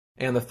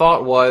And the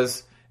thought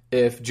was,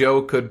 if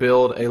Joe could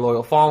build a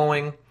loyal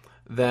following,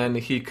 then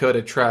he could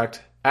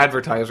attract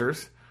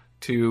advertisers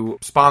to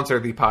sponsor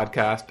the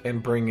podcast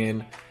and bring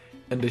in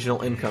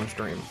additional income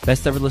stream.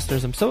 Best ever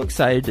listeners, I'm so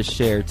excited to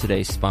share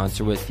today's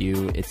sponsor with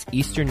you. It's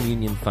Eastern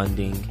Union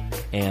Funding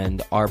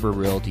and Arbor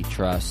Realty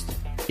Trust.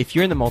 If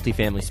you're in the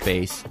multifamily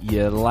space,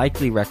 you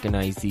likely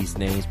recognize these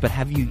names, but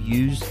have you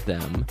used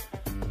them?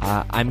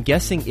 I'm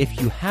guessing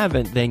if you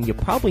haven't, then you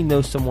probably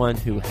know someone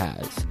who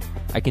has.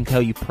 I can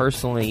tell you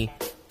personally,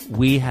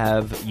 we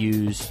have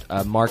used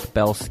Mark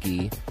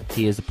Belsky.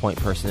 He is a point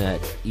person at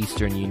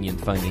Eastern Union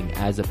Funding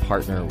as a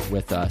partner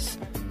with us,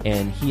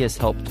 and he has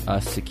helped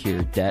us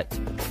secure debt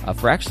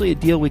for actually a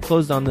deal we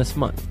closed on this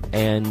month.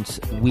 And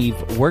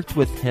we've worked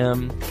with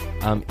him.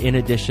 In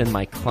addition,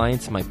 my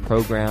clients, my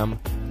program,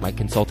 my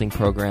consulting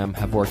program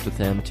have worked with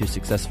him to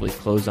successfully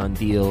close on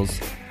deals.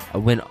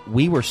 When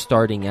we were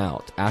starting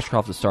out,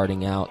 Ashcroft was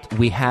starting out,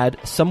 we had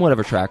somewhat of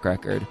a track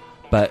record,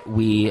 but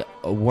we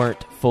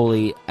weren't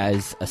fully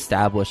as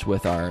established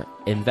with our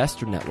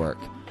investor network.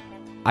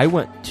 I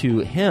went to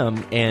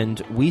him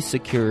and we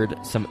secured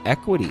some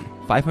equity,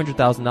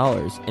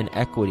 $500,000 in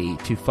equity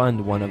to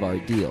fund one of our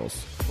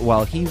deals.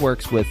 While he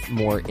works with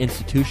more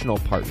institutional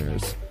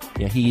partners,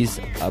 he's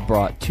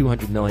brought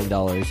 $200 million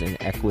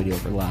in equity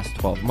over the last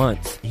 12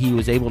 months. He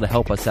was able to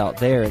help us out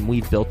there, and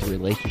we've built a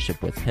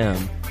relationship with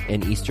him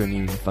and Eastern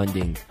Union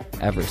Funding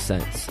ever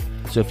since.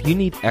 So if you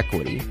need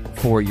equity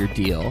for your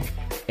deal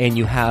and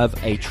you have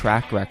a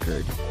track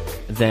record,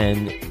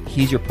 then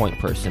he's your point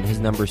person. His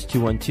number is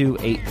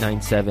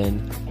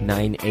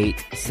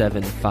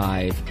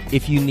 212-897-9875.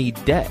 If you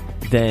need debt,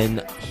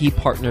 then he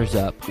partners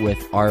up with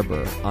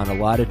Arbor on a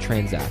lot of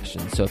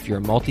transactions. So if you're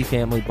a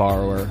multifamily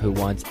borrower who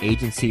wants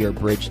agency or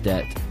bridge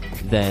debt,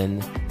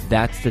 then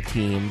that's the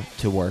team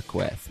to work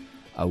with.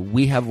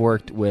 We have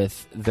worked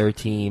with their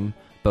team,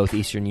 both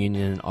Eastern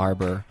Union and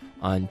Arbor,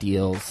 on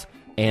deals,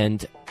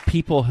 and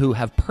people who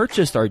have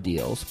purchased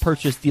deals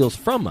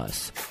from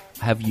us,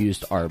 have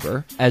used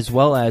Arbor, as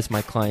well as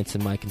my clients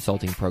in my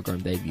consulting program,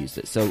 they've used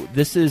it. So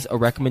this is a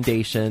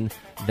recommendation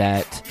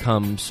that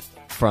comes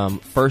from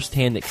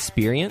firsthand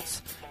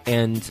experience.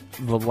 And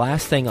the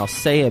last thing I'll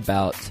say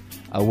about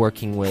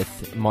working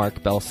with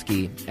Mark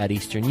Belsky at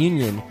Eastern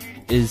Union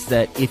is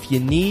that if you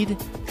need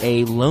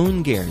a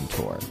loan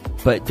guarantor,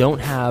 but don't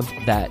have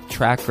that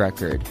track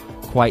record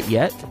quite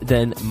yet,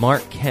 then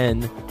Mark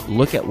can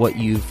look at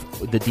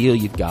the deal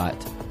you've got,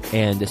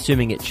 and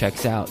assuming it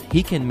checks out,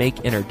 he can make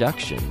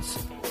introductions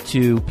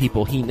to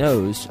people he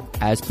knows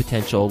as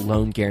potential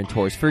loan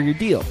guarantors for your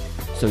deal.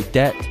 So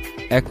debt,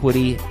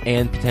 equity,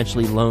 and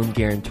potentially loan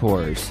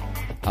guarantors.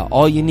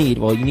 All you need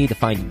to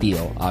find a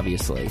deal,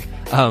 obviously.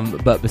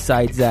 But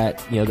besides that,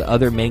 the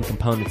other main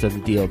components of the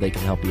deal they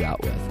can help you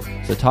out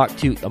with. So talk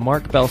to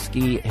Mark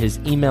Belsky. His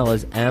email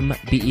is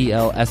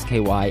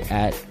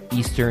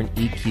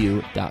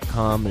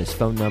mbelsky@easterneq.com, and his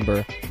phone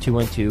number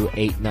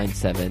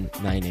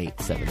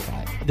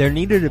 212-897-9875. There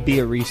needed to be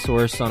a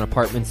resource on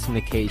apartment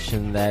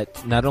syndication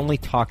that not only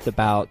talked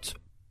about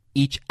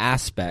each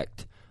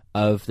aspect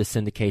of the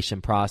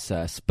syndication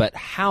process, but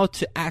how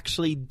to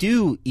actually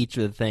do each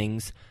of the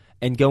things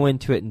and go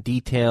into it in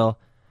detail.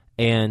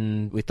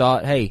 And we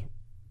thought, hey,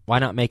 why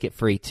not make it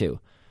free too?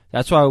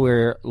 That's why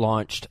we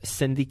launched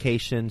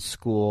Syndication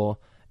School,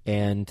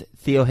 and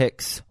Theo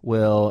Hicks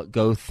will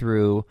go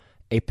through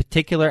a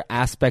particular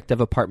aspect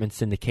of apartment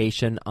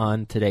syndication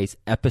on today's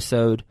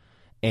episode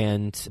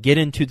and get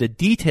into the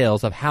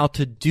details of how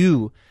to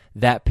do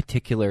that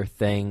particular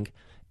thing.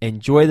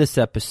 Enjoy this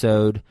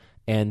episode,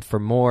 and for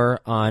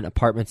more on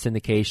apartment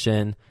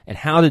syndication and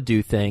how to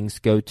do things,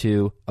 go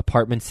to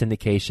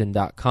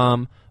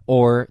apartmentsyndication.com,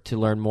 or to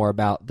learn more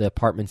about the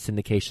Apartment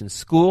Syndication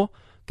School,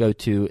 go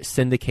to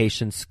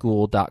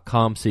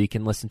syndicationschool.com so you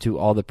can listen to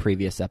all the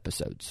previous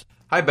episodes.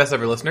 Hi, best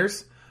ever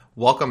listeners.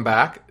 Welcome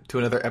back to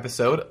another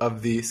episode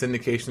of the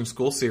Syndication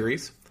School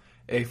series,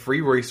 a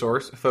free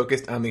resource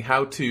focused on the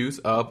how-tos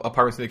of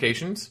apartment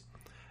syndications.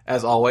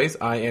 As always,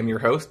 I am your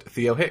host,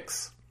 Theo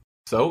Hicks.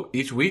 So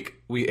each week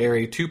we air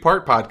a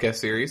two-part podcast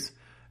series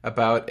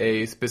about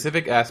a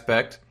specific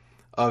aspect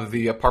of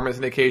the apartment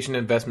syndication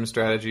investment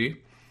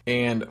strategy.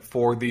 And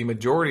for the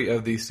majority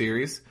of these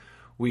series,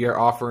 we are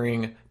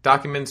offering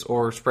documents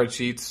or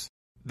spreadsheets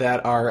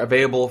that are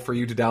available for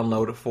you to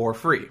download for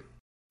free.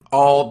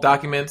 All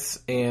documents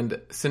and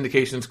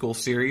Syndication School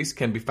series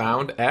can be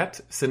found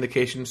at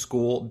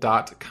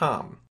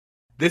syndicationschool.com.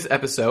 This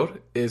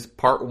episode is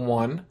part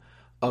one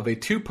of a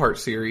two-part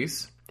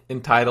series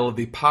entitled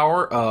The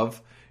Power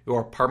of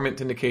Your Apartment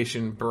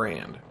Syndication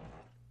Brand.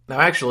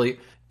 Now actually,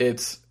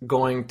 it's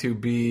going to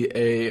be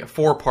a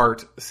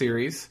four-part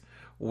series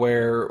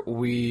where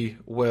we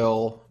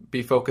will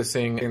be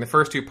focusing in the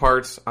first two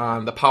parts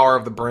on the power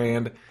of the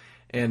brand,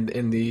 and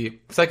in the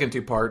second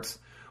two parts,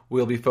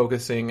 we'll be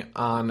focusing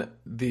on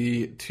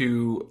the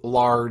two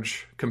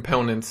large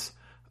components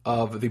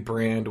of the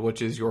brand,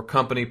 which is your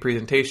company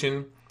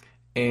presentation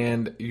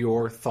and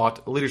your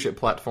thought leadership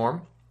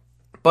platform.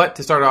 But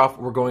to start off,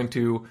 we're going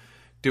to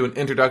do an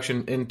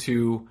introduction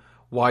into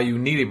why you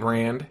need a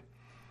brand,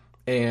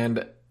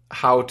 and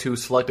how to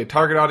select a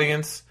target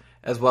audience,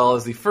 as well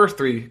as the first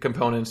 3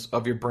 components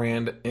of your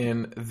brand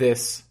in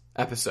this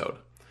episode.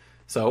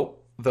 So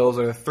those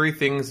are the 3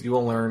 things you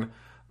will learn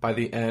by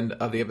the end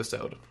of the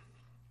episode.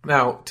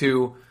 Now,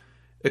 to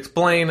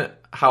explain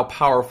how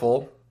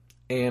powerful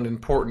and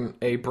important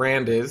a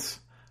brand is,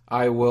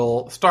 I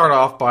will start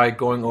off by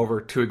going over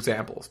 2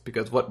 examples,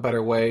 because what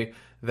better way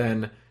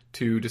than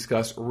to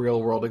discuss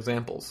real-world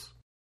examples.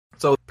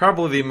 So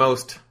probably the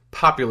most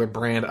popular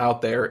brand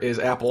out there is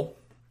Apple,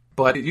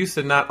 but it used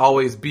to not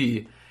always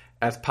be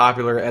as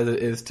popular as it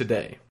is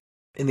today.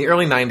 In the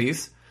early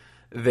 90s,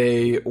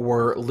 they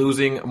were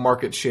losing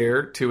market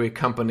share to a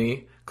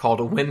company called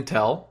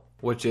Wintel,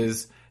 which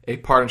is a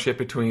partnership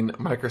between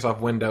Microsoft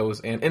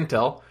Windows and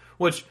Intel,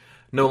 which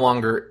no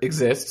longer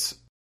exists.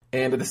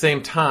 And at the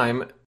same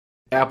time,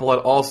 Apple had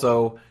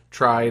also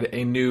tried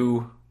a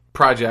new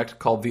project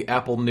called the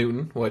Apple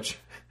Newton, which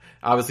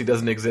obviously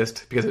doesn't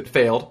exist because it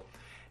failed.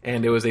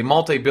 And it was a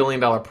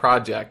multi-billion-dollar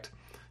project.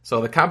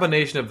 So the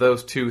combination of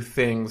those 2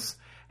 things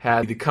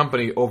had the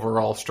company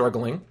overall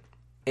struggling.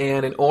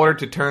 And in order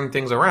to turn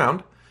things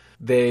around,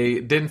 they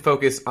didn't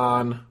focus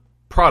on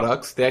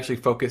products, they actually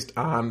focused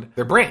on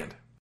their brand.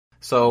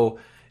 So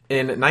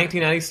in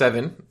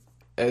 1997,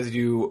 as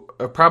you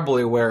are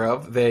probably aware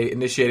of, they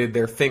initiated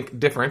their Think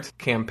Different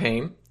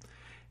campaign.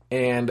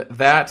 And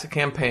that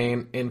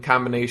campaign, in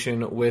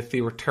combination with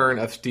the return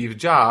of Steve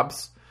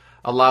Jobs,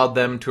 allowed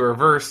them to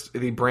reverse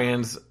the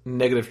brand's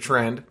negative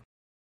trend.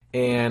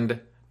 And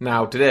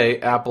now today,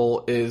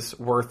 Apple is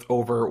worth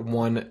over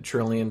 $1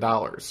 trillion.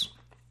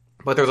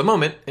 But there was a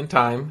moment in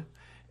time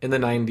in the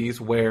 90s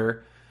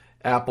where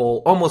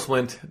Apple almost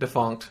went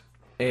defunct,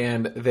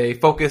 and they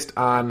focused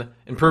on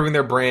improving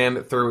their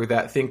brand through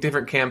that Think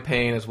Different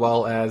campaign, as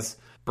well as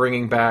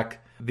bringing back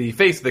the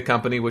face of the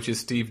company, which is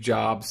Steve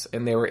Jobs,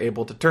 and they were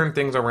able to turn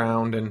things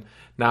around. And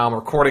now I'm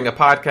recording a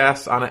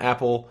podcast on an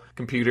Apple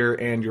computer,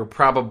 and you're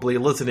probably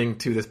listening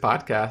to this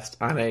podcast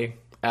on an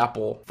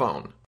Apple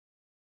phone.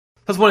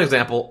 That's one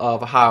example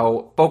of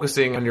how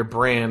focusing on your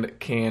brand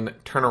can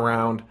turn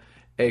around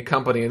a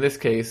company, in this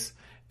case,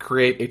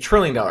 create $1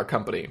 trillion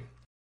company.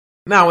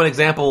 Now, an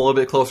example a little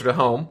bit closer to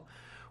home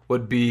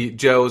would be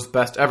Joe's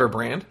Best Ever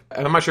brand.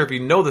 And I'm not sure if you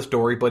know the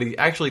story, but he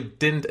actually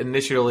didn't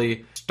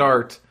initially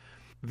start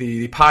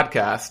the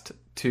podcast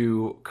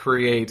to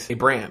create a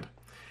brand.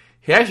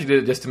 He actually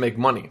did it just to make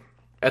money.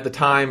 At the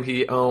time,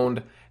 he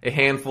owned a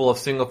handful of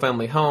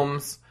single-family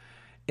homes,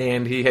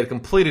 and he had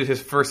completed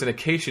his first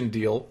syndication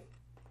deal,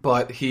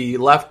 but he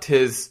left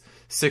his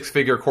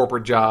 6-figure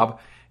corporate job,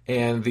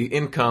 and the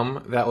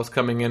income that was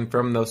coming in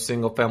from those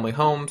single-family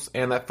homes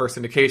and that first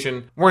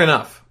syndication weren't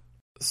enough.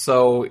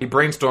 So he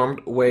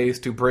brainstormed ways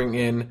to bring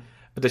in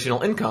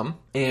additional income,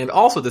 and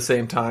also at the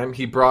same time,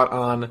 he brought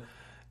on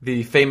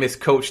the famous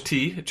Coach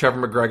T,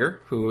 Trevor McGregor,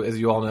 who, as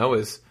you all know,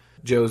 is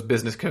Joe's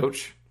business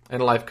coach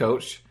and life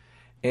coach,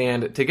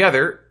 and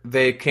together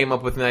they came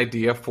up with an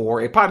idea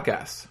for a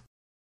podcast.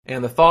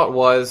 And the thought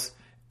was,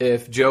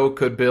 if Joe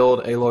could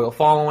build a loyal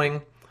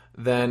following,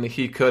 then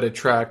he could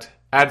attract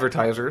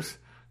advertisers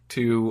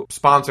to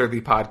sponsor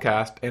the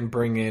podcast and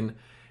bring in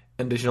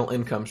additional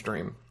income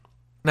stream.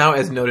 Now,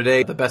 as you know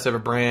today, the Best Ever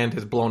brand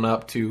has blown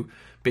up to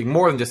being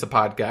more than just a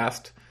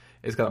podcast.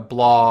 It's got a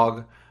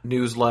blog,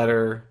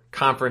 newsletter,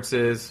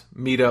 conferences,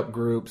 meetup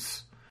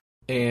groups,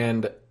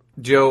 and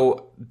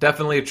Joe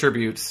definitely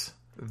attributes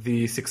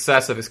the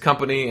success of his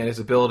company and his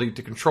ability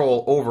to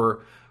control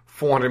over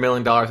 $400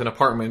 million in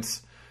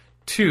apartments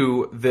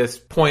to this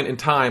point in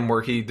time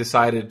where he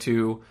decided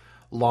to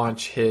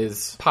launch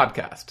his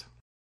podcast.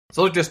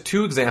 So those are just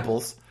 2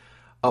 examples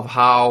of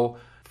how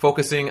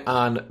focusing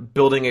on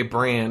building a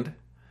brand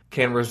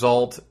can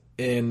result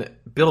in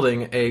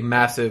building a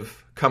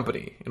massive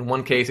company. In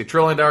one case, $1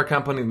 trillion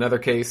company. In another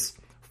case,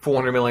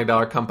 $400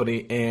 million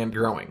company and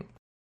growing.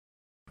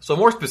 So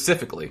more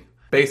specifically,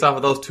 based off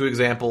of those 2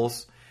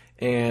 examples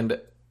and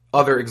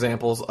other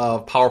examples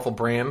of powerful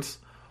brands,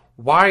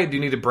 why do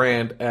you need a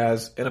brand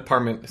as an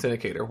apartment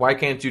syndicator? Why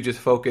can't you just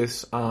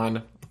focus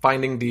on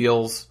finding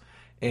deals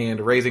and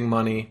raising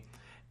money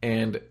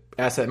and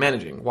asset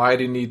managing? Why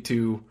do you need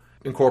to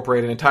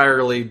incorporate an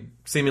entirely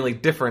seemingly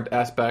different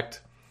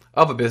aspect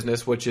of a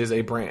business, which is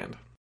a brand?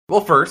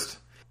 Well, first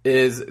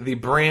is the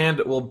brand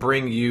will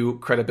bring you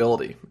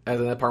credibility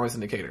as an apartment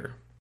syndicator.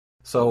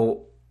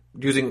 So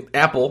using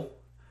Apple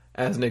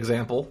as an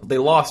example, they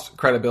lost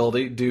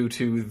credibility due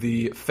to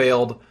the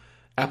failed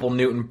Apple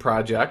Newton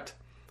project,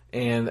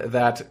 and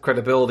that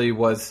credibility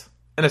was,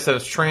 in a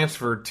sense,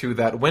 transferred to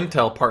that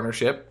Wintel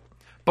partnership,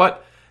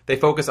 but they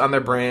focused on their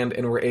brand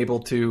and were able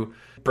to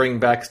bring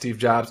back Steve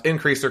Jobs,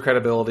 increase their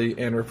credibility,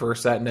 and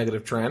reverse that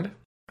negative trend.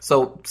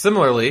 So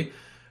similarly,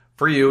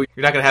 for you,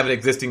 you're not going to have an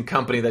existing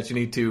company that you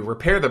need to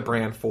repair the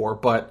brand for,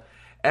 but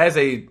as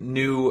a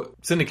new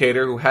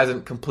syndicator who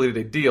hasn't completed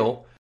a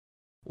deal,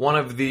 one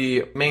of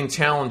the main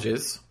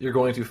challenges you're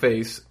going to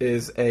face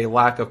is a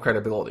lack of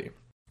credibility.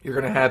 You're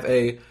going to have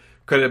a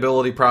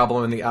credibility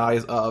problem in the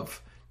eyes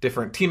of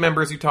different team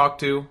members you talk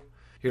to.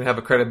 You're going to have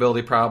a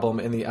credibility problem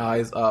in the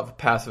eyes of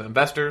passive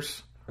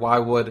investors. Why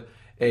would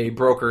a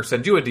broker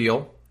send you a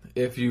deal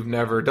if you've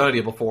never done a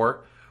deal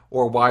before?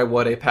 Or why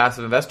would a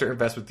passive investor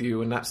invest with you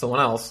and not someone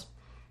else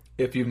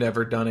if you've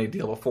never done a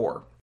deal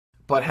before?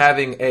 But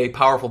having a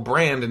powerful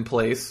brand in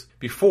place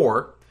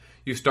before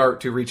you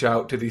start to reach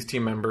out to these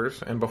team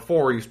members and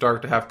before you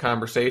start to have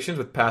conversations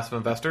with passive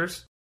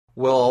investors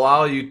will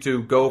allow you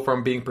to go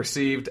from being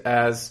perceived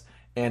as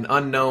an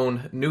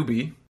unknown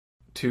newbie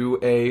to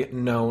a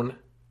known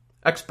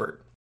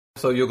expert.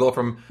 So you'll go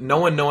from no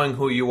one knowing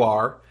who you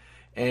are,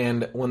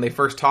 and when they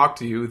first talk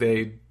to you,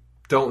 they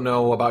don't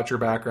know about your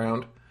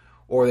background,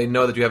 or they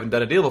know that you haven't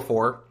done a deal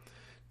before,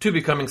 to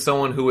becoming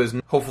someone who is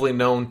hopefully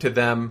known to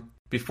them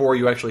before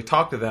you actually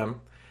talk to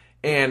them,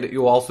 and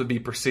you'll also be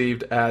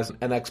perceived as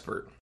an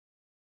expert.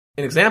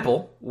 An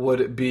example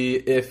would be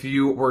if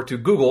you were to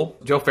Google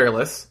Joe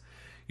Fairless,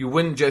 you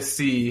wouldn't just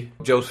see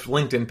Joe's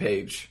LinkedIn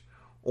page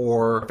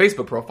or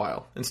Facebook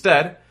profile.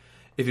 Instead,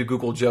 if you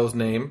Google Joe's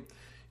name,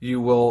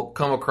 you will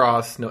come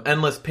across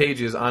endless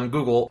pages on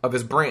Google of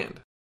his brand.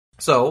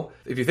 So,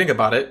 if you think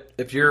about it,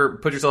 if you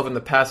put yourself in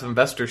the passive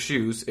investor's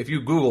shoes, if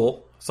you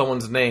Google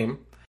someone's name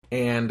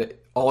and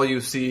all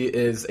you see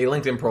is a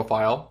LinkedIn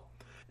profile,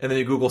 and then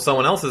you Google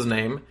someone else's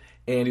name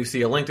and you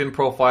see a LinkedIn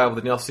profile, but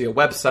then you also see a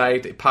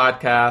website, a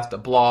podcast, a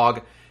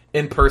blog,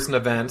 in-person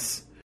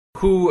events,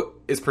 who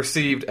is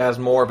perceived as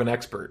more of an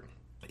expert?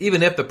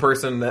 Even if the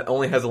person that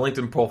only has a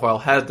LinkedIn profile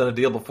has done a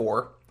deal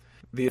before,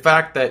 the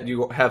fact that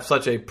you have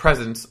such a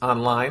presence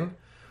online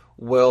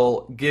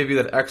will give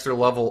you that extra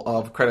level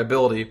of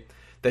credibility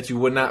that you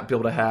would not be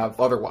able to have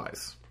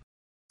otherwise.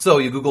 So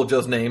you Google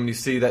Joe's name and you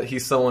see that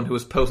he's someone who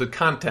has posted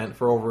content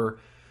for over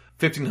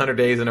 1,500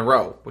 days in a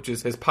row, which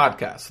is his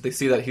podcast. So they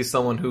see that he's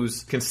someone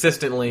who's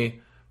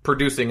consistently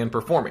producing and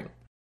performing.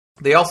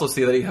 They also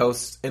see that he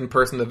hosts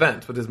in-person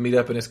events with his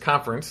meetup and his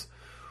conference,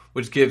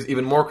 which gives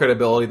even more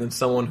credibility than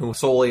someone who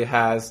solely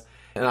has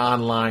an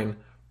online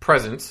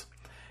presence.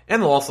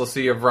 And they'll also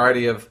see a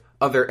variety of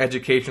other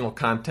educational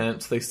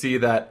content. So they see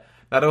that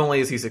not only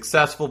is he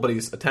successful, but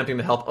he's attempting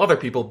to help other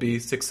people be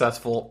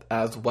successful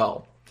as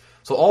well.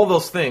 So all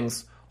those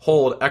things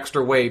hold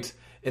extra weight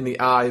in the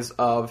eyes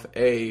of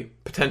a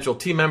potential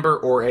team member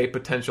or a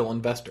potential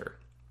investor.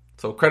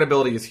 So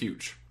credibility is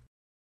huge.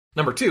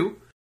 Number 2,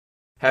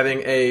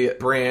 having a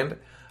brand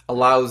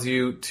allows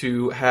you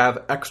to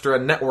have extra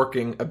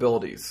networking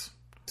abilities.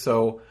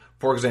 So,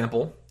 for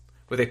example,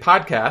 with a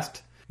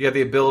podcast, you have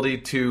the ability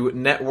to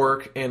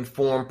network and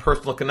form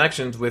personal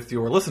connections with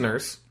your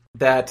listeners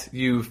that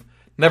you've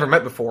never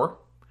met before,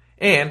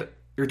 and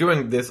you're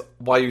doing this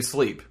while you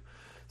sleep.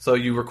 So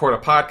you record a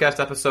podcast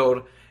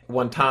episode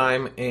one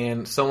time,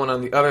 and someone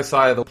on the other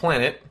side of the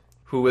planet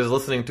who is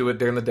listening to it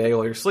during the day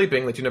while you're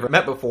sleeping that you never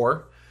met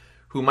before,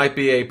 who might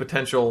be a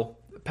potential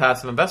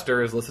passive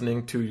investor, is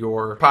listening to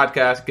your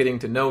podcast, getting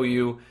to know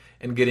you,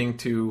 and getting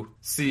to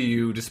see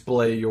you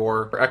display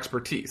your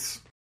expertise.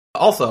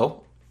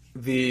 Also,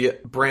 the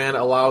brand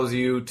allows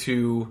you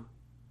to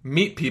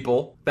meet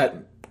people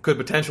that could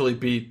potentially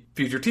be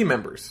future team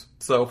members.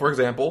 So, for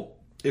example,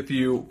 if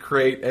you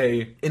create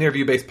a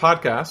interview-based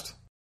podcast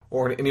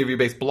or an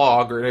interview-based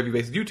blog or an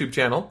interview-based YouTube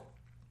channel,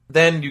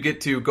 then you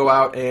get to go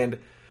out and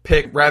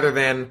pick, rather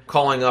than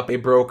calling up a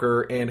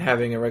broker and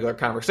having a regular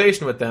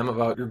conversation with them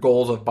about your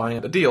goals of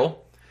buying a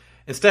deal,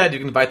 instead you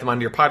can invite them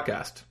onto your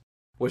podcast,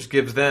 which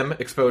gives them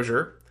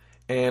exposure,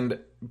 and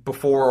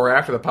before or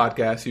after the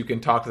podcast you can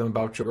talk to them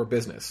about your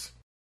business.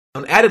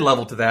 An added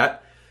level to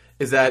that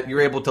is that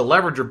you're able to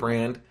leverage your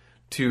brand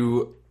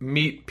to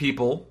meet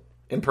people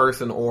in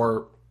person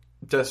or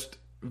just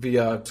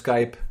via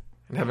Skype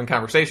and having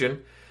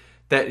conversation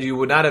that you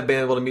would not have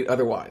been able to meet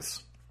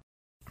otherwise.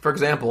 For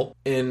example,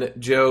 in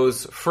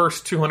Joe's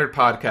first 200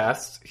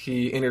 podcasts,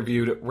 he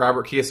interviewed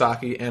Robert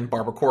Kiyosaki and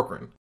Barbara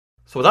Corcoran.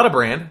 So without a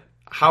brand,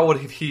 how would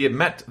he have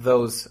met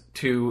those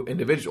two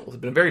individuals?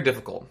 It's been very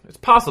difficult. It's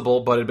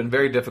possible, but it's been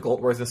very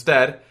difficult, whereas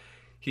instead,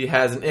 he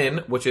has an in,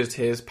 which is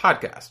his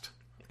podcast.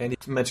 And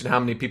he mentioned how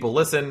many people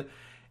listen,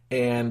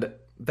 and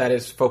that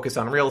is focused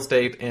on real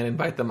estate, and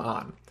invite them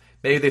on.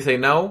 Maybe they say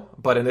no,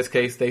 but in this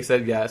case, they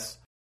said yes.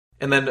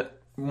 And then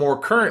more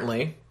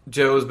currently,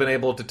 Joe's been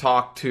able to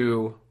talk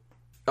to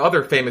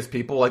other famous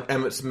people like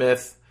Emmett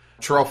Smith,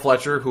 Cheryl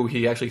Fletcher, who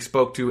he actually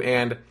spoke to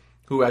and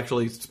who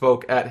actually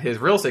spoke at his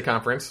real estate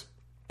conference,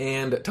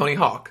 and Tony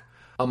Hawk,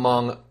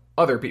 among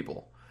other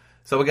people.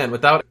 So again,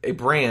 without a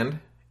brand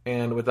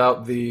and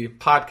without the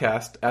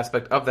podcast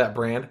aspect of that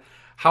brand,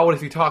 how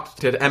would he talk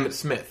to Emmett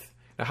Smith?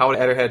 How would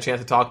Ed had a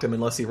chance to talk to him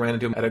unless he ran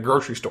into him at a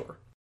grocery store?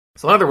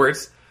 So in other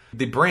words,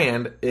 the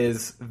brand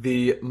is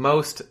the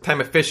most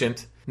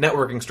time-efficient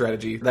networking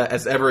strategy that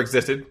has ever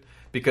existed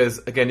because,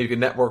 again, you can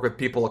network with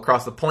people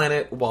across the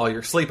planet while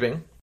you're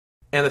sleeping.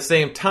 And at the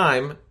same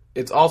time,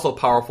 it's also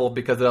powerful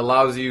because it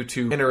allows you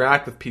to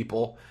interact with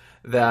people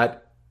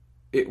that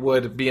it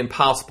would be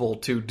impossible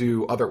to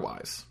do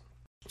otherwise.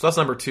 So that's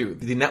number 2,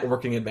 the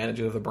networking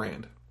advantages of the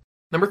brand.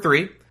 Number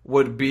 3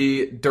 would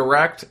be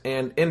direct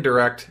and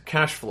indirect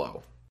cash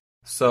flow.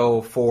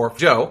 So for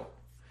Joe,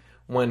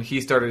 when he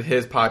started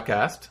his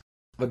podcast,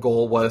 the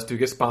goal was to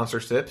get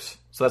sponsorships.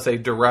 So that's a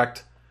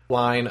direct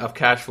line of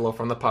cash flow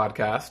from the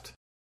podcast.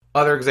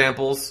 Other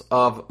examples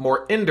of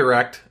more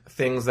indirect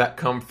things that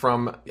come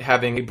from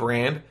having a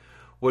brand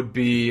would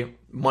be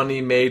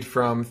money made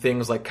from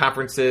things like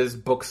conferences,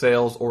 book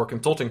sales, or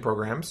consulting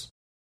programs.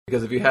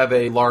 Because if you have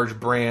a large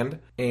brand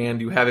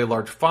and you have a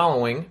large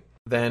following,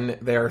 then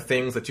there are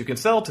things that you can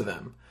sell to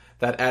them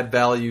that add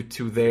value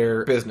to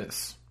their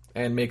business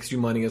and makes you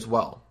money as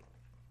well.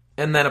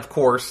 And then, of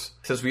course,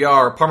 since we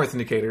are apartment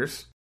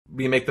syndicators,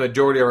 we make the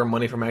majority of our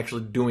money from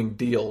actually doing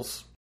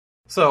deals.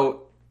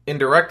 So,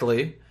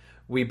 indirectly,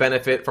 we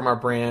benefit from our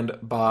brand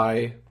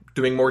by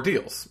doing more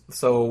deals.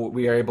 So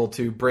we are able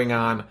to bring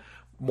on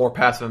more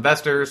passive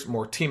investors,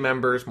 more team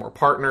members, more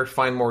partners,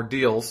 find more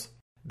deals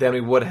than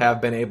we would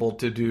have been able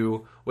to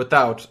do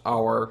without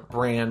our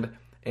brand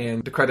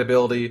and the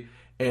credibility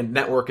and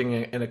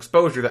networking and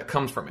exposure that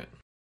comes from it.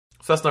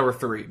 So that's number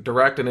 3,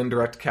 direct and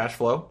indirect cash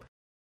flow.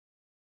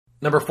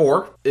 Number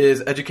 4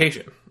 is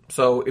education.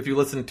 So if you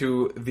listen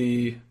to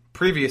the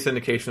previous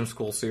syndication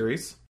school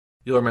series,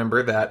 you'll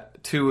remember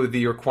that 2 of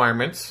the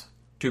requirements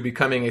to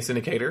becoming a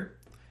syndicator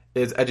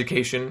is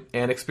education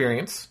and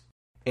experience.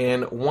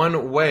 And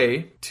one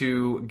way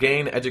to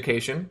gain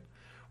education,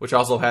 which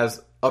also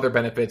has other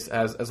benefits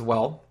as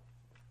well,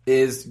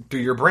 is through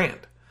your brand.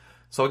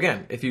 So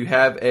again, if you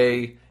have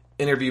a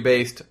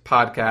interview-based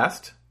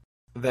podcast,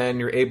 then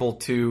you're able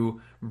to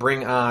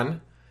bring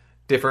on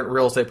different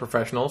real estate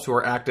professionals who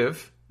are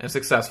active and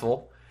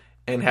successful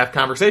and have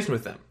conversation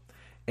with them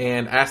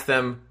and ask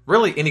them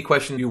really any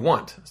question you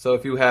want. So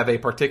if you have a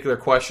particular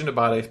question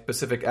about a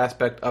specific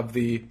aspect of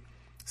the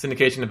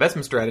syndication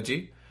investment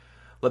strategy,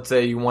 let's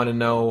say you want to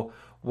know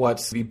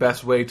what's the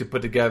best way to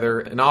put together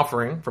an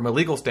offering from a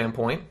legal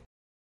standpoint,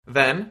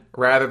 then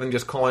rather than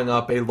just calling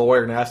up a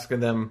lawyer and asking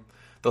them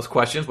those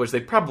questions, which they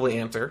probably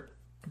answer,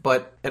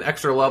 but an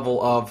extra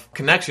level of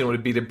connection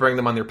would be to bring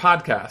them on your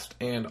podcast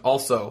and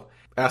also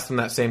ask them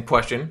that same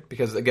question,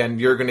 because again,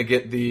 you're going to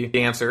get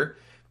the answer,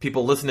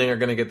 people listening are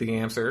going to get the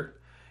answer,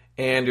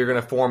 and you're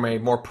going to form a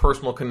more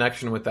personal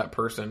connection with that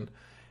person,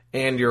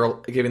 and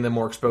you're giving them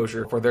more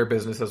exposure for their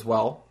business as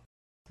well.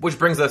 Which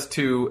brings us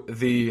to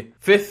the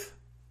 5th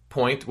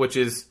point, which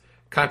is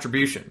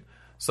contribution.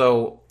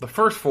 So the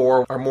first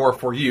 4 are more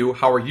for you.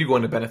 How are you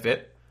going to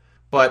benefit?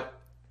 But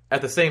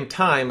at the same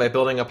time, by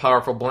building a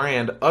powerful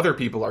brand, other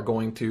people are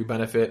going to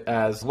benefit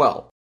as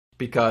well.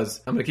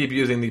 Because I'm going to keep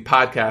using the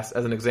podcast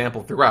as an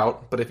example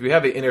throughout, but if you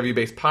have an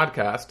interview-based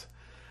podcast,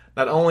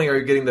 not only are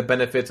you getting the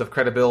benefits of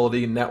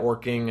credibility,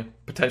 networking,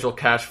 potential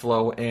cash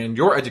flow, and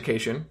your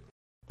education,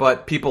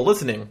 but people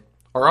listening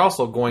are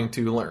also going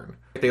to learn.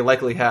 They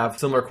likely have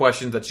similar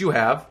questions that you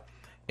have,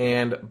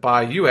 and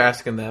by you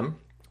asking them,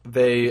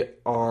 they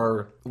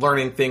are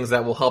learning things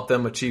that will help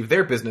them achieve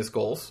their business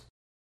goals.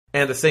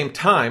 And at the same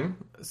time,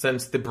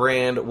 since the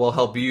brand will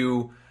help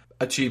you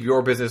achieve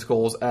your business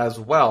goals as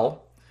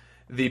well,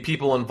 the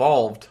people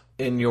involved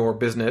in your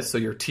business, so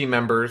your team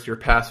members, your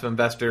passive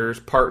investors,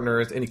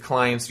 partners, any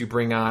clients you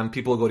bring on,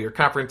 people who go to your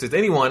conferences,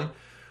 anyone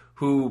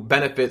who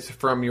benefits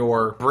from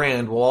your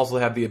brand will also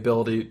have the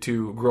ability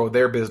to grow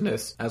their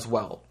business as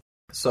well.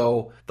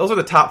 So those are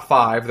the top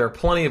 5. There are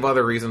plenty of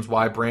other reasons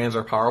why brands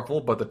are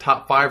powerful, but the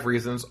top 5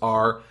 reasons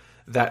are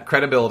that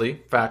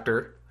credibility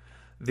factor,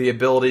 the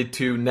ability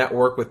to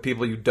network with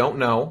people you don't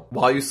know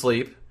while you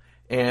sleep,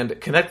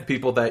 and connect with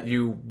people that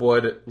you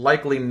would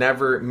likely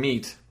never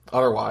meet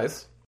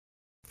otherwise.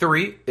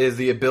 3 is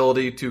the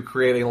ability to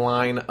create a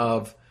line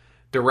of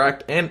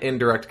direct and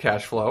indirect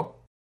cash flow.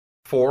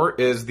 4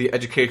 is the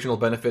educational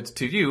benefits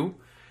to you.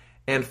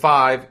 And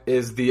 5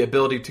 is the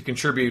ability to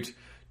contribute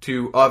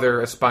to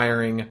other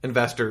aspiring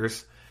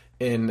investors,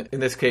 in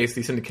this case,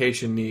 the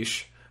syndication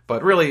niche.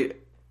 But really,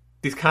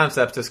 these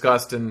concepts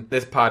discussed in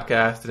this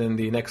podcast and in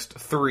the next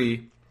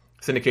 3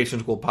 Syndication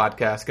School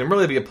podcasts can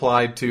really be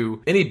applied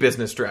to any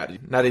business strategy,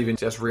 not even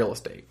just real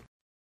estate.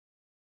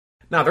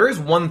 Now, there is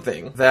one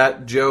thing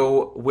that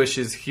Joe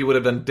wishes he would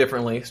have done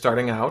differently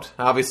starting out.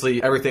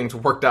 Obviously, everything's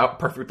worked out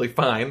perfectly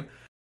fine.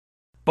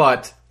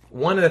 But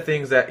one of the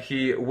things that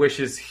he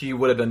wishes he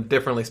would have done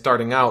differently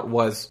starting out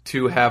was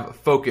to have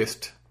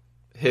focused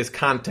his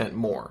content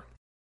more.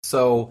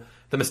 So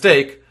the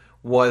mistake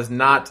was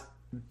not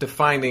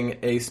defining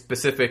a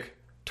specific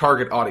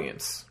target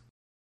audience.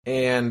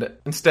 And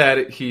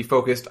instead, he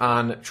focused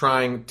on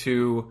trying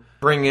to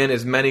bring in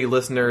as many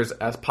listeners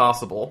as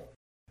possible.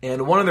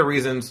 And one of the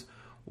reasons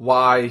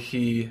why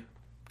he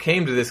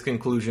came to this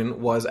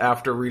conclusion was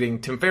after reading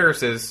Tim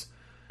Ferriss's,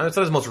 it's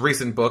not his most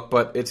recent book,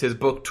 but it's his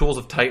book, Tools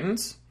of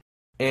Titans.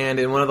 And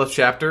in one of those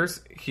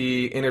chapters,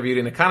 he interviewed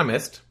an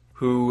economist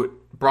who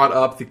brought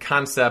up the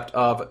concept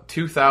of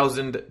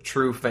 2,000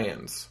 true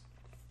fans.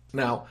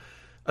 Now,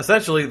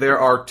 essentially, there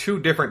are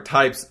 2 different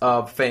types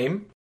of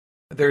fame.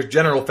 There's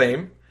general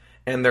fame,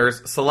 and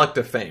there's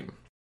selective fame.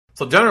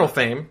 So general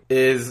fame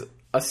is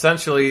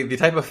essentially the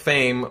type of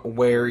fame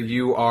where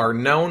you are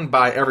known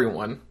by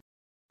everyone,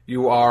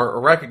 you are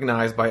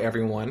recognized by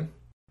everyone.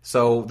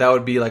 So that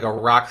would be like a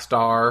rock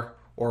star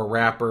or a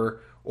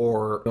rapper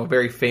or a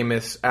very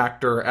famous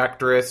actor or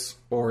actress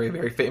or a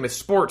very famous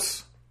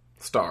sports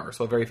star,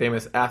 so a very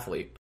famous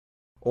athlete.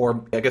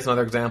 Or I guess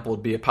another example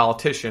would be a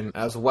politician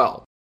as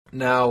well.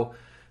 Now,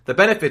 the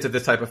benefits of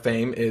this type of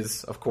fame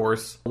is, of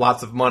course,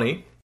 lots of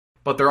money,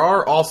 but there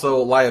are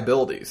also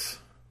liabilities.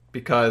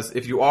 Because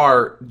if you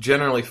are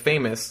generally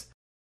famous,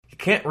 you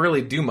can't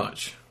really do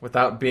much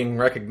without being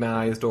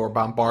recognized or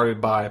bombarded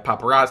by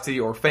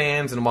paparazzi or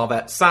fans. And while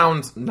that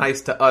sounds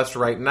nice to us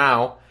right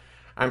now,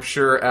 I'm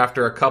sure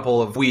after a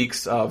couple of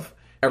weeks of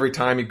every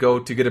time you go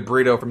to get a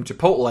burrito from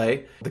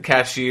Chipotle, the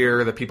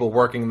cashier, the people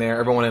working there,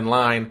 everyone in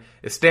line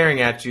is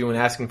staring at you and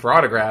asking for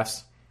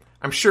autographs,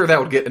 I'm sure that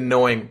would get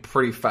annoying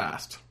pretty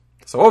fast.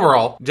 So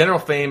overall, general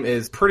fame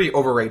is pretty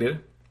overrated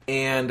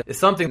and is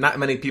something not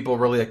many people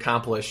really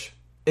accomplish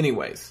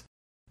anyways.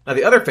 Now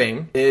the other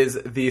fame is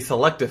the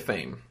selective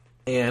fame.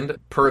 And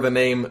per the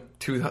name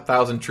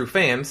 2,000 True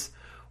Fans,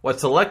 what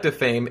selective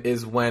fame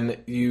is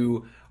when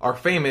you are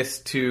famous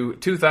to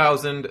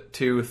 2,000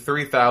 to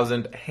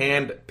 3,000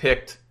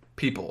 hand-picked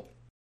people.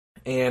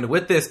 And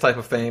with this type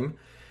of fame,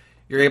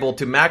 you're able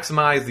to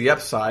maximize the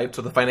upside,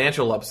 so the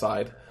financial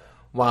upside,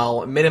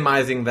 while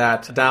minimizing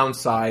that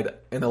downside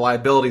and the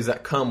liabilities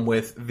that come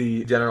with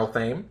the general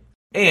fame.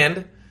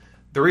 And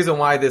the reason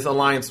why this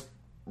aligns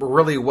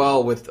really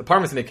well with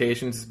apartment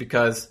syndications is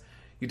because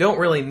you don't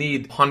really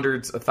need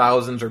hundreds of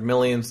thousands or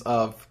millions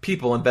of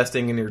people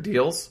investing in your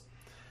deals.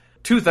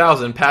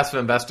 2,000 passive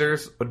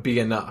investors would be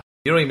enough.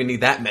 You don't even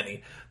need that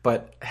many.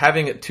 But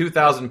having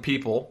 2,000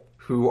 people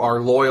who are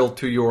loyal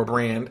to your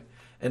brand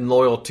and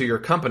loyal to your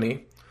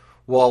company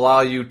will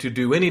allow you to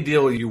do any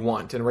deal you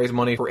want and raise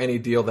money for any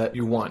deal that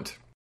you want.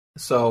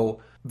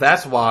 So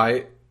that's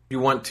why you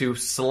want to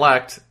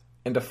select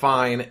and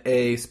define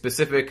a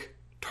specific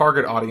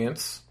target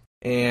audience,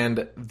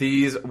 and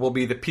these will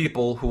be the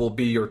people who will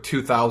be your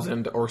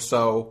 2,000 or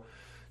so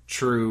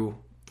true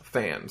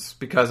fans.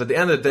 Because at the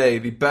end of the day,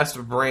 the best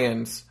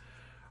brands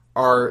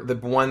are the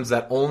ones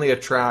that only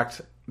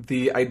attract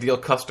the ideal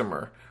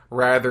customer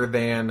rather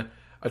than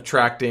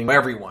attracting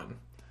everyone.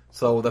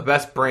 So the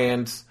best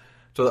brands,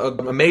 so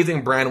an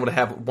amazing brand would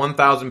have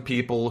 1,000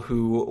 people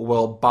who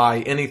will buy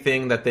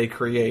anything that they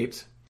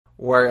create,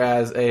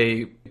 whereas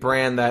a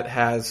brand that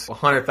has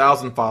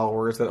 100,000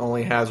 followers that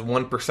only has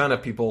 1%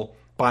 of people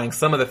buying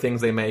some of the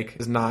things they make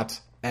is not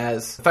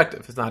as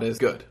effective, it's not as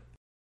good.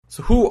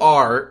 So who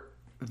are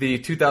the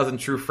 2,000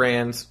 true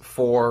fans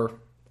for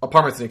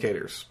apartment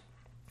syndicators?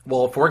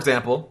 Well, for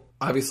example,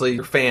 obviously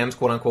your fans,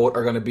 quote unquote,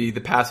 are going to be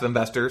the passive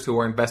investors who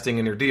are investing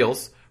in your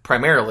deals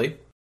primarily.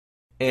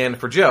 And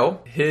for Joe,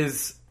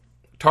 his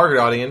target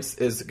audience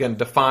is, again,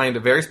 defined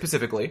very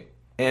specifically,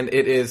 and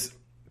it is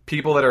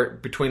people that are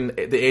between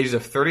the ages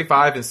of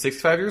 35 and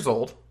 65 years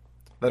old,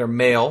 that are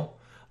male,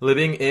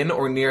 living in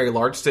or near a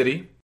large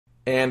city,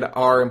 and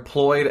are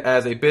employed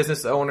as a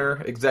business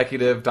owner,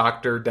 executive,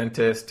 doctor,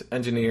 dentist,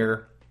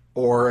 engineer,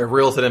 or a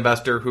real estate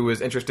investor who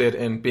is interested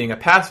in being a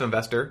passive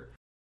investor,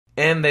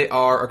 and they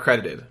are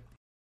accredited.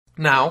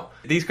 Now,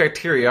 these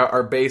criteria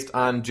are based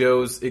on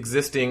Joe's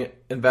existing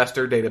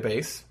investor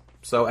database.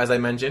 So as I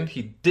mentioned,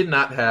 he did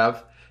not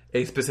have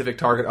a specific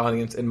target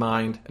audience in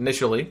mind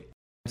initially.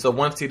 So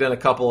once he'd done a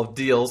couple of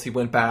deals, he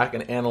went back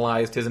and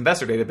analyzed his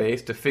investor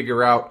database to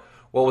figure out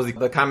what was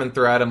the common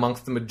thread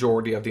amongst the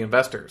majority of the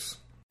investors.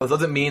 This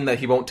doesn't mean that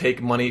he won't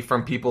take money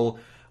from people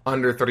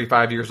under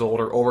 35 years old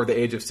or over the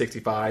age of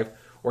 65,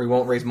 or he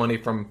won't raise money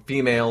from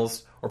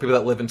females or people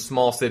that live in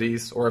small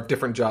cities or have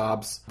different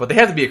jobs, but they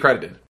have to be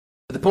accredited.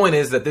 The point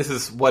is that this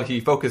is what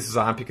he focuses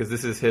on because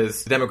this is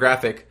his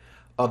demographic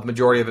of the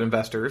majority of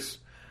investors.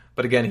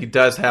 But again, he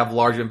does have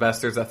large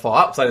investors that fall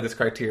outside of this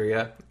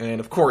criteria. And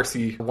of course,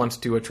 he wants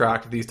to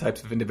attract these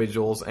types of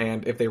individuals.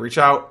 And if they reach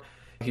out,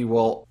 he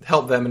will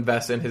help them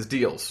invest in his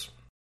deals.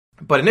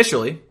 But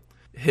initially,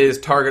 his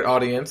target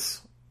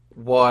audience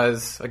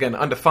was, again,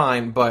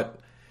 undefined. But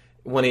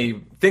when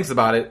he thinks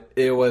about it,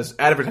 it was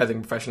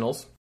advertising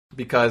professionals.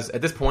 Because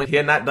at this point, he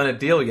had not done a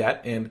deal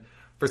yet. And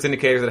for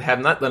syndicators that have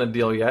not done a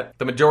deal yet,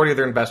 the majority of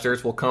their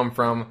investors will come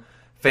from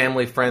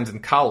family, friends,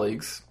 and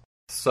colleagues.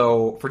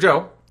 So for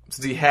Joe,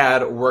 since he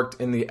had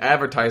worked in the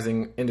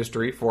advertising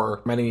industry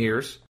for many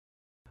years,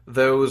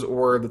 those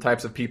were the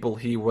types of people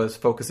he was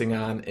focusing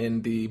on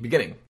in the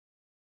beginning.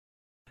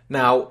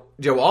 Now,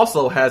 Joe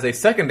also has a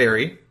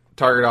secondary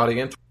target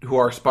audience who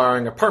are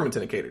aspiring apartment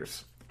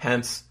syndicators,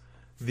 hence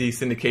the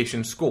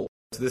syndication school.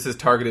 So this is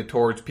targeted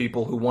towards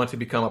people who want to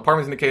become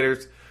apartment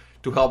syndicators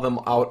to help them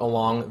out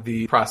along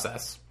the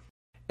process.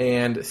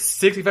 And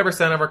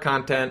 65% of our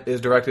content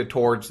is directed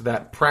towards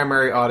that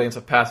primary audience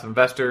of passive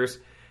investors,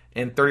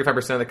 and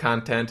 35% of the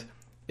content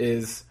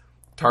is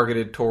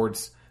targeted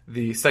towards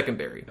the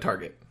secondary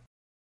target.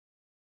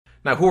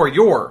 Now, who are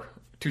your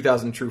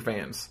 2,000 true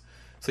fans?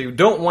 So you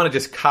don't want to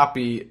just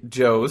copy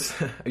Joe's.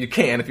 You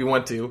can if you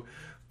want to,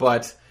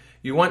 but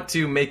you want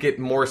to make it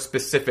more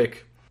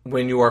specific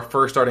when you are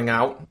first starting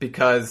out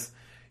because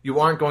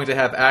you aren't going to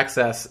have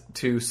access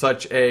to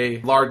such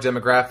a large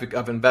demographic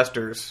of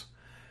investors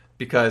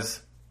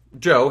because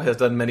Joe has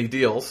done many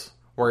deals,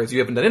 whereas you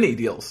haven't done any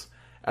deals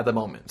at the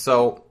moment.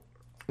 So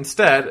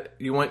instead,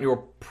 you want your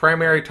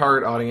primary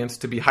target audience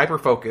to be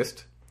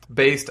hyper-focused,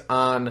 based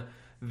on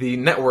the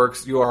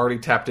networks you are already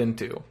tapped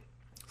into.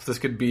 So this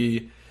could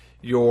be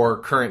your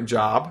current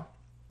job.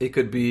 It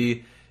could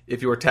be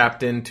if you were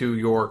tapped into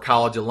your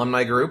college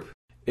alumni group.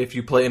 If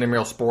you play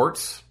intramural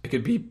sports, it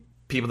could be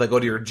people that go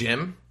to your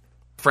gym.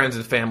 Friends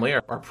and family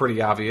are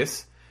pretty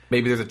obvious.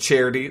 Maybe there's a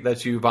charity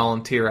that you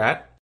volunteer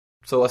at.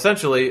 So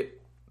essentially,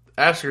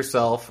 ask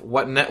yourself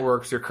what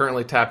networks you're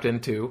currently tapped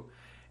into,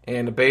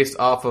 and based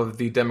off of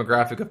the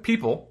demographic of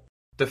people,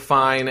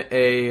 define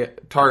a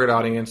target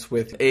audience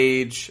with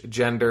age,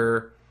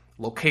 gender,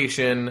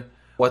 location,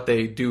 what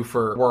they do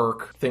for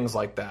work, things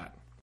like that.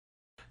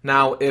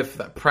 Now, if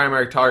the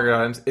primary target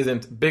audience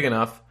isn't big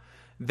enough,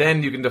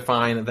 then you can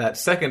define that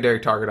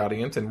secondary target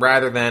audience, and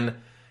rather than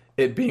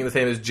it being the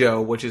same as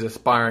Joe, which is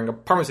aspiring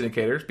apartment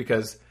syndicators,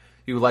 because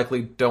you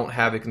likely don't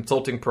have a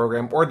consulting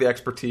program or the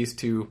expertise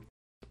to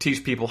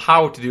teach people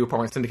how to do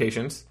apartment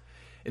syndications.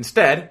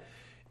 Instead,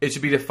 it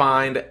should be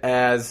defined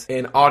as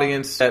an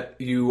audience that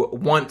you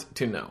want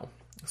to know.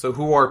 So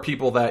who are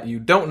people that you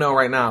don't know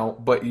right now,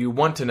 but you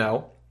want to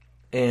know,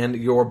 and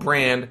your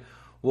brand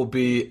will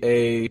be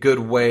a good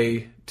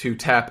way to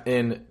tap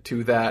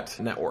into that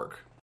network.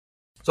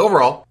 So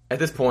overall, at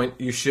this point,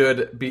 you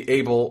should be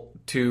able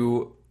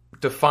to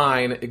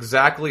define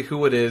exactly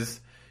who it is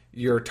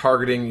you're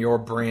targeting your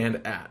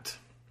brand at.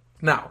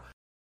 Now,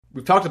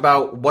 we've talked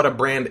about what a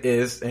brand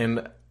is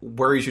and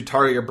where you should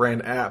target your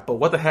brand at, but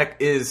what the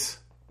heck is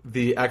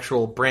the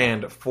actual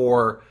brand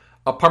for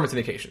apartment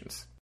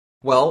syndications?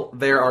 Well,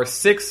 there are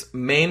 6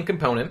 main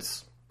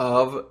components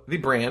of the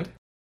brand.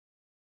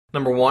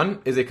 Number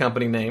 1 is a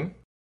company name.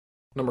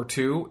 Number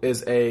 2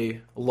 is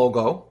a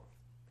logo.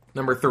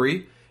 Number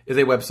 3 is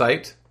a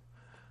website.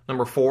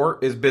 Number 4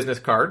 is business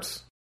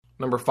cards.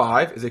 Number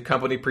 5 is a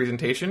company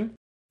presentation.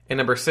 And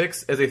number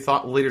 6 is a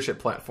thought leadership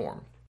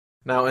platform.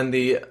 Now, in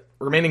the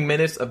remaining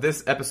minutes of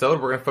this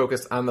episode, we're going to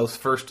focus on those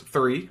first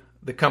 3,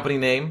 the company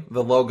name,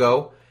 the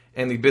logo,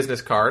 and the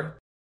business card.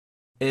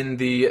 In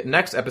the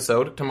next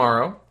episode,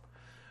 tomorrow,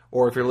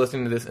 or if you're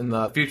listening to this in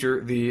the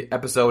future, the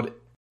episode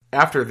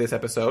after this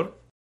episode,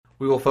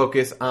 we will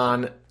focus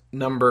on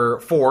number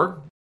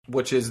 4,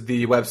 which is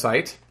the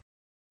website.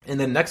 And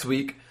then next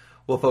week,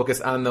 we'll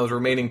focus on those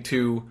remaining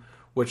 2,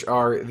 which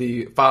are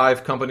the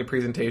 5 company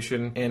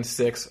presentation and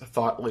 6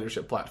 thought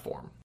leadership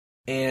platform.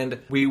 And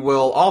we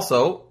will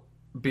also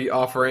be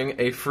offering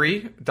a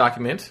free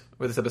document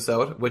with this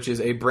episode, which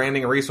is a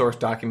branding resource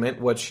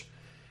document, which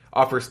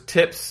offers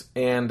tips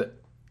and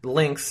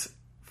links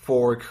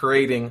for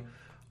creating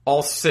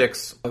all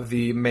 6 of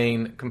the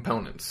main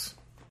components.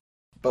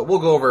 But we'll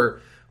go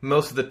over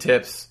most of the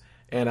tips,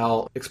 and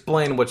I'll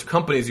explain which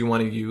companies you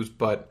want to use,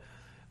 but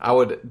I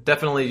would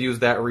definitely use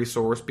that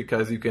resource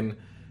because you can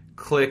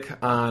click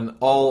on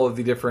all of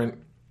the different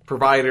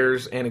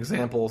providers and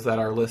examples that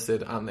are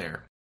listed on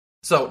there.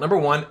 So, number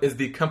 1 is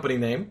the company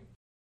name.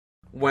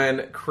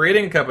 When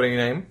creating a company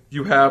name,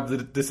 you have the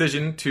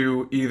decision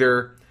to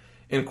either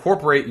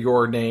incorporate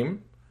your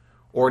name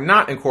or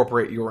not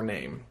incorporate your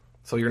name.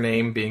 So your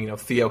name being,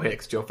 Theo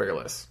Hicks, Joe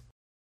Fairless.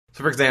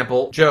 So for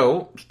example,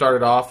 Joe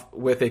started off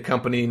with a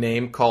company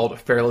name called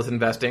Fairless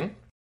Investing,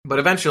 but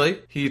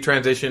eventually he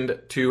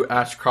transitioned to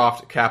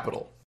Ashcroft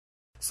Capital.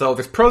 So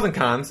there's pros and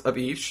cons of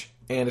each,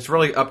 and it's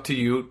really up to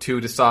you to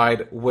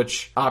decide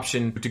which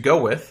option to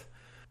go with.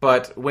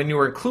 But when you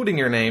are including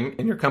your name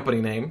in your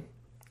company name,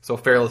 so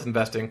Fairless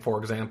Investing, for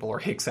example, or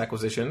Hicks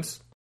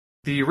Acquisitions,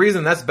 the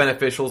reason that's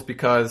beneficial is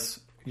because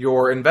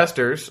your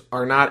investors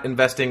are not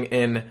investing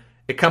in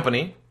a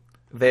company,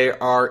 they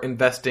are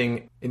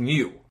investing in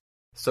you.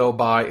 So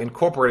by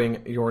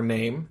incorporating your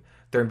name,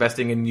 they're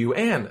investing in you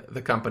and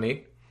the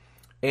company,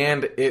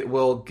 and it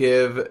will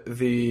give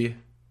the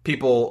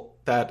people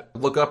that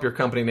look up your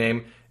company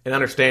name an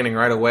understanding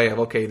right away of,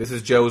 okay, this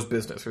is Joe's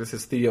business, or this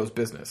is Theo's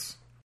business.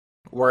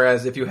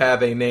 Whereas if you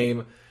have a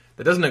name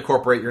that doesn't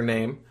incorporate your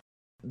name,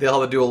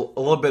 they'll have to do a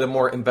little bit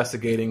more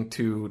investigating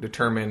to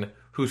determine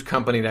whose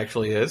company it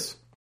actually is.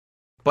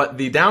 But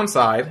the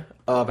downside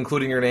of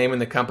including your name in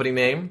the company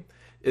name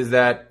is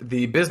that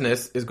the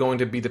business is going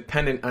to be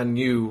dependent on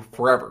you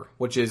forever,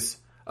 which is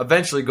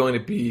eventually going to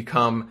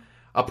become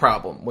a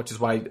problem, which is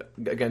why,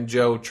 again,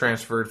 Joe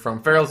transferred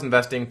from Fairless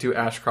Investing to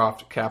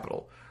Ashcroft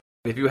Capital.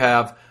 If you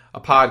have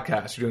a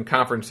podcast, you're doing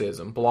conferences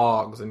and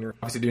blogs, and you're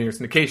obviously doing your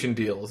syndication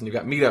deals, and you've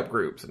got meetup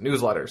groups and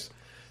newsletters,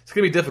 it's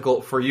going to be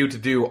difficult for you to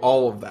do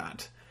all of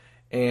that.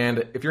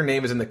 And if your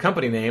name is in the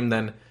company name,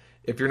 then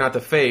if you're not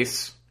the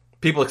face,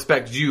 people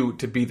expect you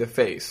to be the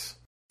face.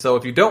 So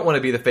if you don't want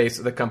to be the face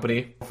of the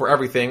company for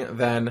everything,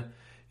 then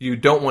you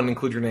don't want to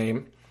include your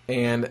name.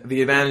 And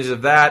the advantage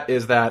of that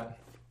is that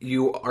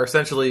you are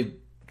essentially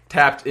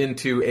tapped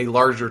into a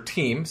larger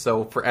team.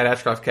 So at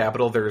Ashcroft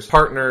Capital, there's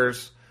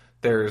partners,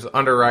 there's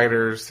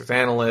underwriters, there's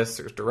analysts,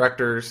 there's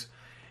directors,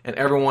 and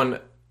everyone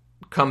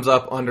comes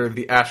up under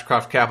the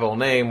Ashcroft Capital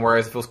name,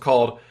 whereas if it was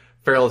called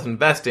Fairless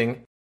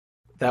Investing,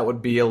 that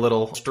would be a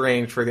little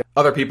strange for the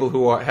other people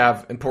who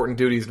have important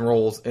duties and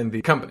roles in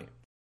the company.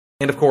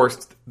 And of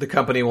course, the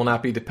company will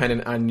not be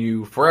dependent on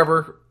you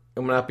forever.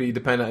 It will not be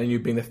dependent on you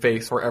being the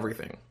face for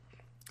everything.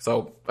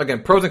 So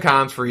again, pros and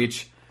cons for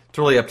each. It's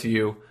really up to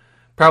you.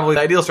 Probably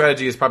the ideal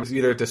strategy is probably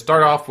either to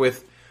start off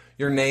with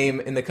your name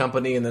in the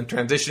company and then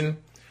transition,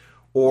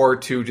 or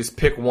to just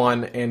pick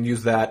one and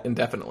use that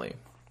indefinitely.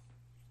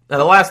 Now,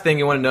 the last thing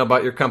you want to know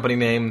about your company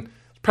name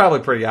is probably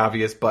pretty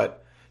obvious,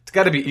 but it's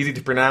got to be easy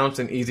to pronounce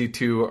and easy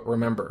to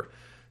remember.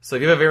 So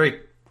if you have a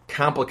very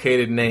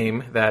complicated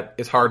name that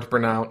is hard to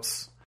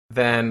pronounce,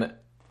 then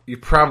you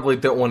probably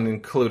don't want to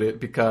include it,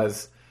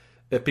 because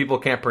if people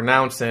can't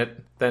pronounce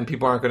it, then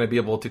people aren't going to be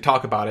able to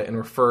talk about it and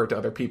refer it to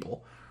other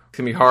people. It's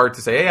going to be hard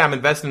to say, hey, I'm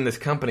investing in this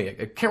company.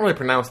 I can't really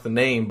pronounce the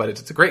name, but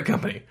it's a great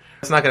company.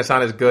 It's not going to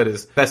sound as good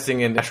as investing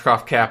in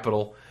Ashcroft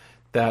Capital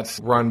that's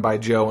run by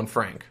Joe and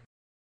Frank.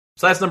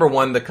 So that's number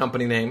one, the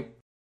company name.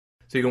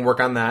 So you can work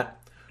on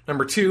that.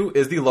 Number two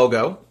is the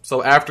logo.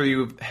 So after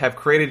you have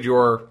created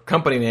your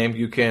company name,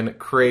 you can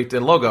create a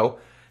logo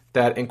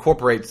that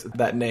incorporates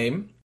that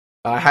name.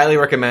 I highly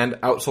recommend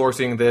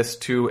outsourcing this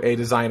to a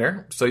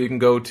designer. So you can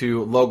go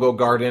to Logo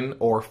Garden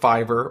or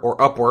Fiverr or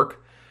Upwork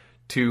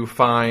to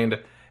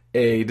find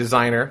a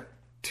designer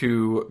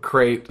to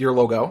create your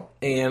logo.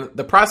 And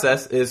the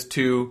process is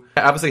to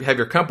obviously have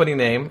your company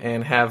name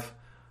and have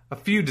a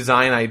few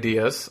design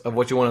ideas of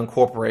what you want to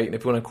incorporate. And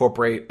if you want to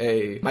incorporate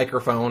a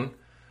microphone,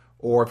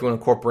 or if you want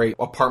to incorporate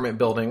apartment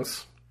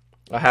buildings,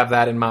 I have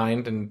that in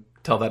mind and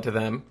tell that to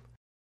them.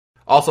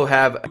 Also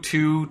have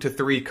 2 to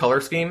 3 color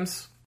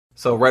schemes.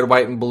 So red,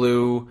 white, and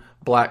blue,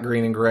 black,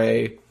 green, and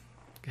gray.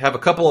 Have a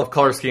couple of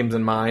color schemes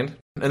in mind.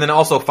 And then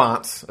also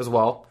fonts as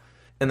well.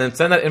 And then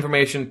send that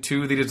information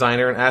to the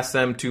designer and ask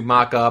them to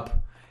mock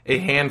up a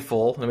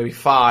handful, maybe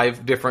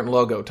 5 different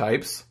logo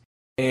types.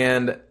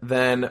 And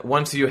then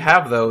once you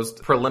have those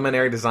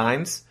preliminary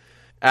designs,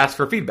 ask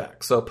for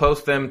feedback. So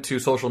post them to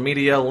social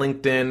media,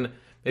 LinkedIn,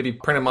 maybe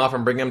print them off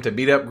and bring them to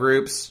meetup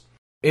groups.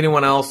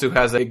 Anyone else who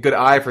has a good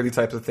eye for these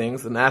types of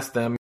things, and ask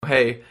them,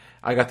 hey,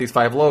 I got these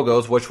 5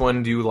 logos, which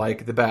one do you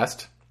like the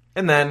best?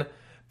 And then,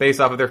 based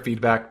off of their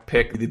feedback,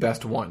 pick the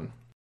best one.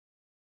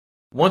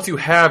 Once you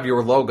have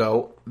your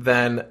logo,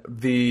 then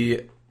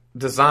the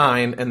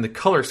design and the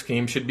color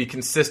scheme should be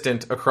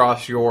consistent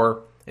across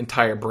your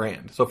entire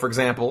brand. So for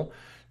example,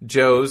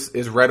 Joe's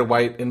is red,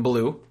 white, and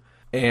blue,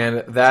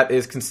 and that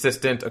is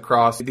consistent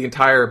across the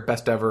entire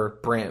Best Ever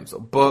brand. So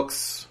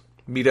books,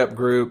 meetup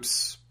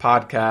groups,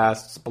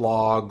 podcasts,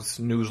 blogs,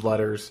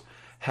 newsletters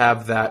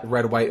have that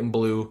red, white, and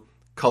blue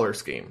color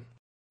scheme.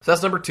 So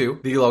that's number 2,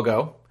 the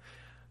logo.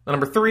 Now,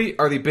 number 3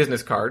 are the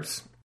business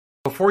cards.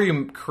 Before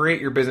you create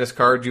your business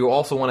card, you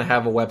also want to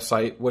have a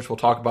website, which we'll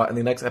talk about in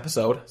the next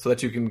episode, so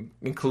that you can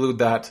include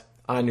that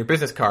on your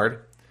business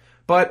card.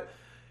 But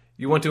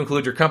you want to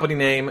include your company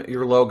name,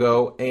 your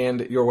logo,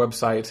 and your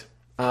website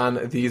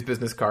on these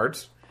business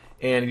cards.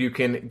 And you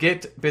can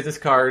get business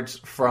cards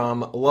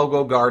from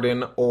Logo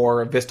Garden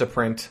or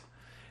Vistaprint.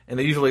 And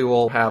they usually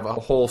will have a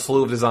whole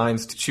slew of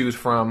designs to choose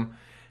from.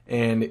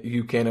 And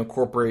you can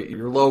incorporate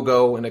your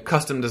logo in a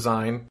custom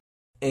design.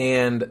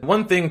 And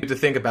one thing to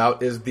think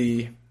about is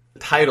the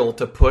title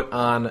to put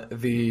on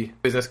the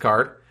business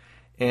card.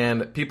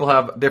 And people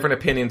have different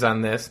opinions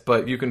on this,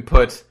 but you can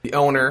put the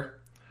owner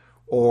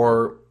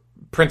or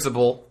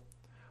principal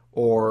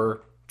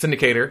or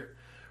syndicator.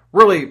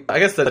 Really, I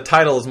guess the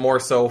title is more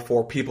so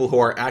for people who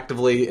are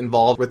actively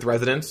involved with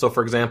residents. So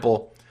for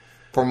example,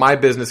 for my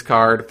business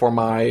card, for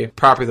my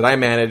property that I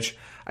manage,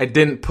 I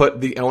didn't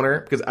put the owner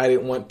because I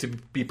didn't want to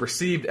be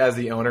perceived as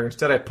the owner.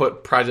 Instead, I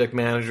put project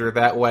manager.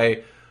 That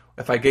way,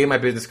 if I gave my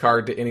business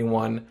card to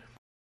anyone,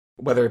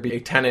 whether it be a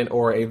tenant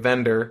or a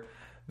vendor,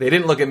 they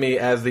didn't look at me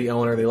as the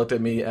owner. They looked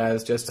at me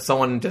as just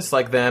someone just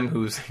like them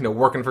who's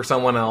working for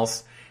someone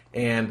else.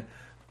 And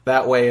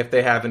that way, if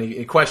they have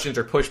any questions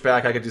or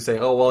pushback, I could just say,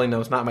 oh, well,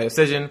 it's not my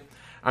decision.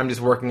 I'm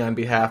just working on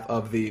behalf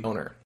of the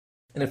owner.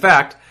 And in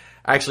fact,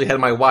 I actually had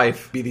my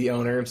wife be the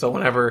owner. And so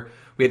whenever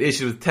we had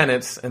issues with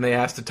tenants and they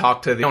asked to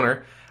talk to the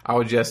owner, I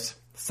would just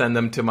send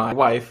them to my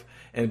wife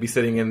and be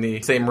sitting in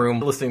the same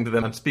room listening to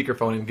them on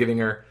speakerphone and giving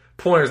her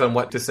pointers on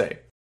what to say.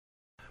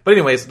 But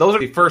anyways, those are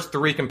the first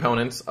 3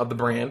 components of the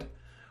brand,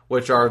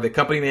 which are the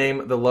company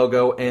name, the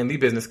logo, and the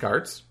business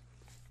cards.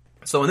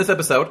 So in this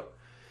episode,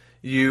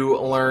 you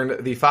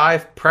learned the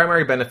 5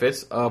 primary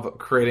benefits of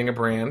creating a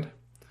brand.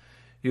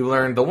 You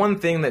learned the one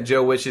thing that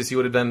Joe wishes he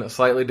would have done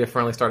slightly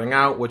differently starting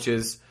out, which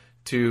is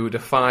to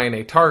define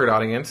a target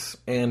audience.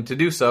 And to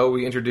do so,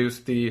 we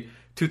introduced the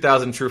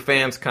 2,000 True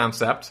Fans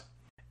concept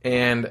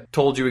and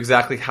told you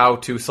exactly how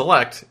to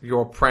select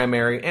your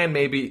primary and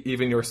maybe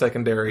even your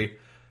secondary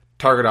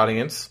target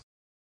audience.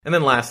 And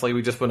then lastly,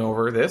 we just went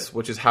over this,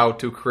 which is how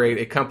to create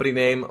a company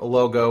name,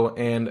 logo,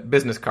 and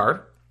business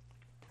card.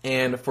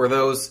 And for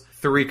those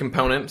 3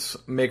 components,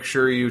 make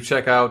sure you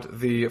check out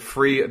the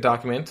free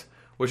document,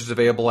 which is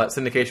available at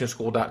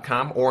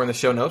syndicationschool.com or in the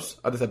show notes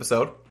of this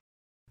episode,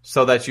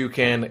 so that you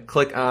can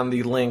click on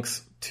the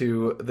links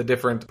to the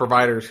different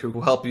providers who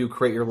will help you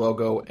create your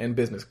logo and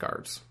business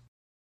cards.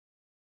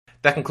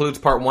 That concludes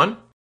part 1.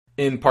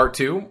 In part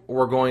 2,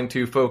 we're going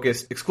to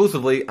focus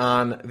exclusively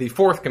on the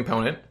 4th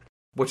component,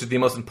 which is the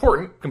most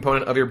important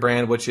component of your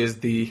brand, which is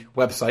the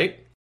website.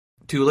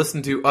 to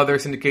listen to other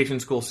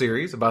syndication school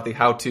series about the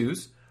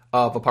how-tos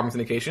of apartment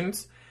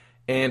syndications,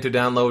 and to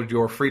download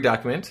your free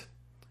document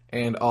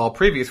and all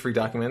previous free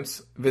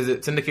documents,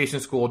 visit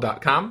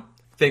syndicationschool.com.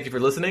 Thank you for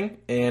listening,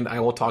 and I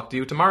will talk to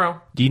you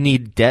tomorrow. Do you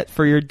need debt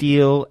for your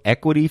deal,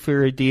 equity for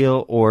your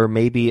deal, or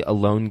maybe a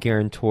loan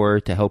guarantor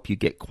to help you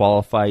get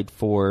qualified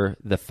for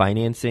the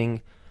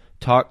financing?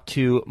 Talk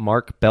to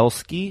Mark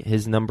Belsky.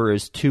 His number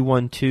is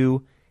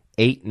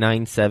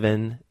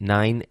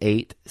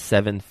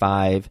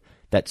 212-897-9875.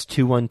 That's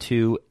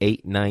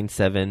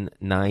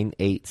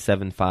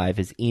 212-897-9875.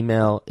 His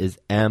email is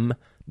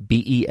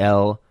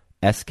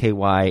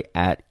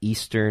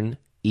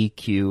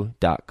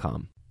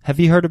mbelsky@easterneq.com. Have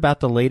you heard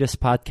about the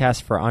latest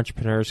podcast for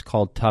entrepreneurs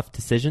called Tough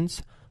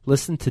Decisions?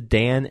 Listen to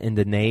Dan and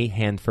Danae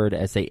Hanford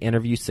as they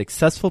interview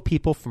successful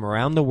people from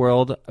around the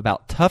world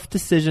about tough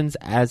decisions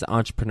as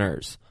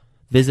entrepreneurs.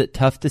 Visit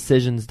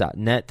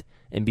toughdecisions.net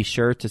and be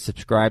sure to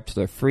subscribe to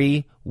their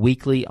free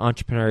weekly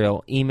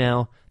entrepreneurial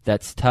email.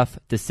 That's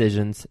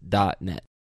toughdecisions.net.